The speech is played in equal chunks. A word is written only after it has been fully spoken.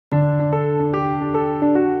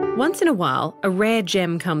Once in a while, a rare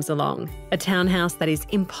gem comes along, a townhouse that is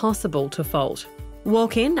impossible to fault.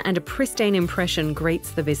 Walk in and a pristine impression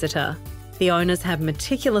greets the visitor. The owners have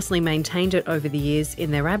meticulously maintained it over the years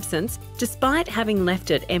in their absence, despite having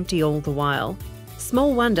left it empty all the while.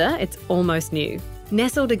 Small wonder it's almost new.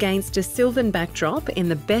 Nestled against a sylvan backdrop in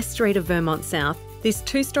the best street of Vermont South, this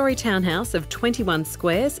two-storey townhouse of 21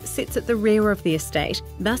 squares sits at the rear of the estate,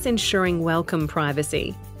 thus ensuring welcome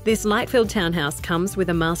privacy. This light-filled townhouse comes with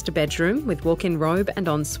a master bedroom with walk-in robe and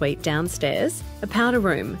ensuite downstairs, a powder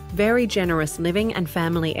room, very generous living and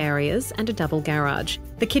family areas, and a double garage.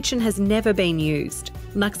 The kitchen has never been used.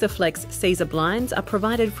 Luxaflex Caesar blinds are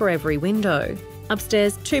provided for every window.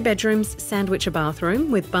 Upstairs, 2 bedrooms sandwich a bathroom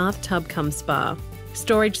with bathtub cum spa.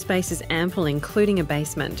 Storage space is ample, including a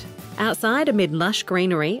basement. Outside, amid lush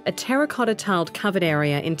greenery, a terracotta tiled covered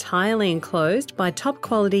area entirely enclosed by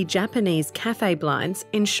top-quality Japanese cafe blinds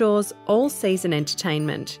ensures all-season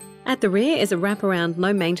entertainment. At the rear is a wraparound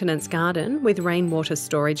low-maintenance garden with rainwater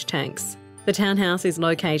storage tanks. The townhouse is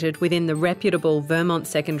located within the reputable Vermont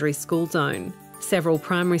Secondary School zone. Several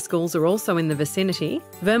primary schools are also in the vicinity.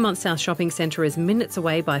 Vermont South Shopping Centre is minutes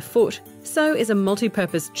away by foot, so is a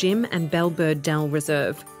multi-purpose gym and Bellbird Dell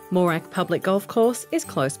Reserve. Morak Public Golf Course is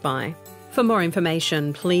close by. For more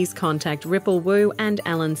information, please contact Ripple Wu and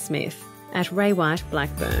Alan Smith at Ray White,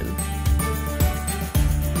 Blackburn.